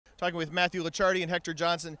talking with Matthew Licciardi and Hector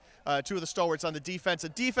Johnson, two of the stalwarts on the defense. A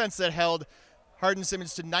defense that held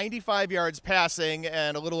Hardin-Simmons to 95 yards passing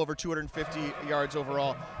and a little over 250 yards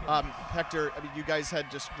overall. Hector, I mean, you guys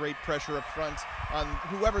had just great pressure up front on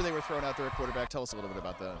whoever they were throwing out there at quarterback. Tell us a little bit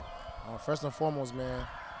about that. First and foremost, man,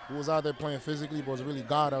 who was out there playing physically, but it was really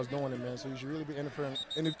God that was doing it, man. So you should really be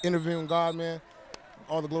interviewing God, man.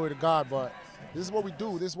 All the glory to God. But this is what we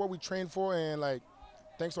do. This is what we train for. And, like,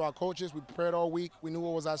 thanks to our coaches, we prepared all week. We knew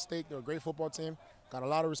what was at stake. They're a great football team. Got a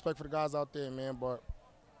lot of respect for the guys out there, man. But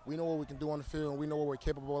we know what we can do on the field, and we know what we're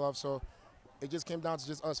capable of. So it just came down to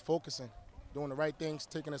just us focusing, doing the right things,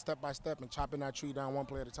 taking it step by step, and chopping that tree down one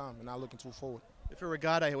play at a time and not looking too forward. If it were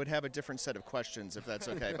God, I would have a different set of questions, if that's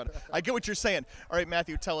okay. But I get what you're saying. All right,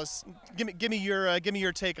 Matthew, tell us, give me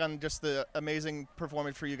your take on just the amazing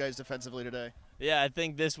performance for you guys defensively today. Yeah, I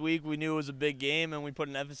think this week we knew it was a big game, and we put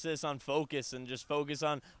an emphasis on focus and just focus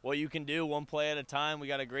on what you can do one play at a time. We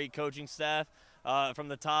got a great coaching staff from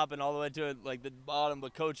the top and all the way to like the bottom.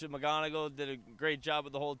 But Coach McGonigal did a great job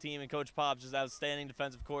with the whole team, and Coach Pops is outstanding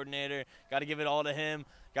defensive coordinator. Got to give it all to him.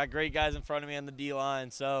 Got great guys in front of me on the D-line.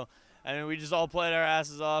 So, I mean, we just all played our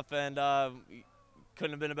asses off, and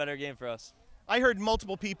couldn't have been a better game for us. I heard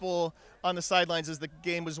multiple people on the sidelines as the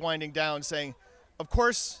game was winding down saying, of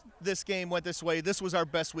course this game went this way. This was our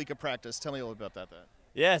best week of practice. Tell me a little bit about that.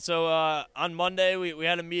 Yeah, so on Monday we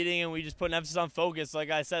had a meeting, and we just put an emphasis on focus.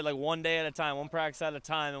 Like I said, like one day at a time, one practice at a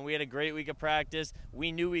time, and we had a great week of practice.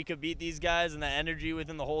 We knew we could beat these guys, and the energy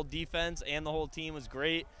within the whole defense and the whole team was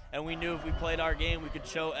great. And we knew if we played our game, we could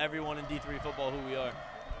show everyone in D3 football who we are.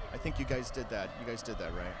 I think you guys did that. You guys did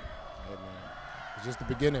that right. Hey, man, it's just the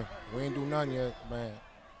beginning. We ain't do nothing yet, man.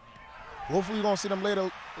 Hopefully you're going to see them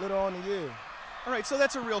later on in the year. All right, so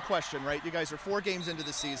that's a real question, right? You guys are 4 games into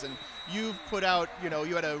the season. You've put out,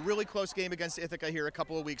 you had a really close game against Ithaca here a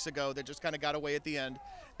couple of weeks ago that just kind of got away at the end.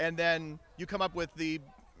 And then you come up with the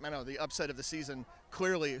upset of the season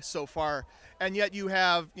clearly so far. And yet you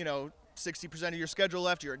have, 60% of your schedule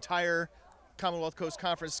left, your entire Commonwealth Coast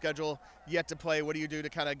Conference schedule yet to play. What do you do to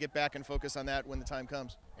kind of get back and focus on that when the time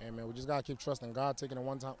comes? Hey, man, we just got to keep trusting God, taking it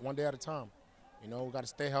one day at a time. We got to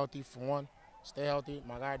stay healthy for one. Stay healthy.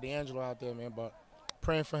 My guy D'Angelo out there, man, but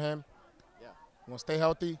praying for him. Yeah. We want to stay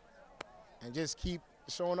healthy and just keep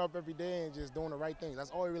showing up every day and just doing the right things.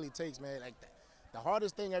 That's all it really takes, man. Like the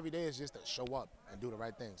hardest thing every day is just to show up and do the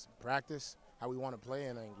right things. Practice how we want to play,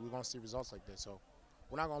 and then we're going to see results like this. So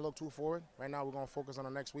we're not going to look too forward. Right now we're going to focus on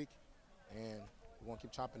the next week, and we're going to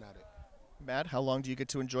keep chopping at it. Matt, how long do you get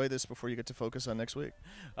to enjoy this before you get to focus on next week?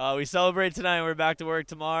 We celebrate tonight. We're back to work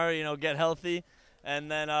tomorrow, get healthy.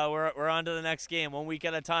 And then we're on to the next game, 1 week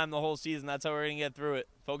at a time the whole season. That's how we're going to get through it.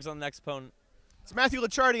 Focus on the next opponent. It's Matthew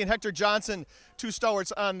Licciardi and Hector Johnson, two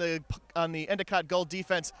stalwarts on the Endicott Gull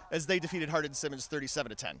defense as they defeated Hardin-Simmons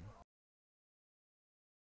 37-10.